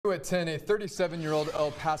At 10, a 37-year-old El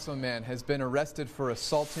Paso man has been arrested for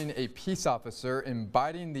assaulting a peace officer and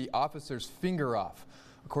biting the officer's finger off.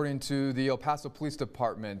 According to the El Paso Police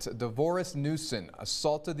Department, DeVoris Newson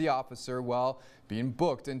assaulted the officer while being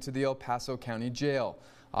booked into the El Paso County Jail.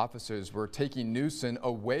 Officers were taking Newson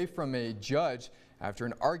away from a judge after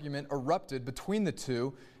an argument erupted between the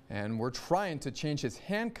two and were trying to change his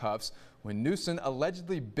handcuffs when Newson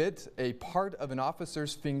allegedly bit a part of an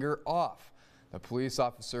officer's finger off. The police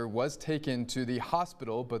officer was taken to the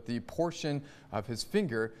hospital, but the portion of his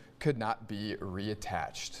finger could not be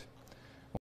reattached.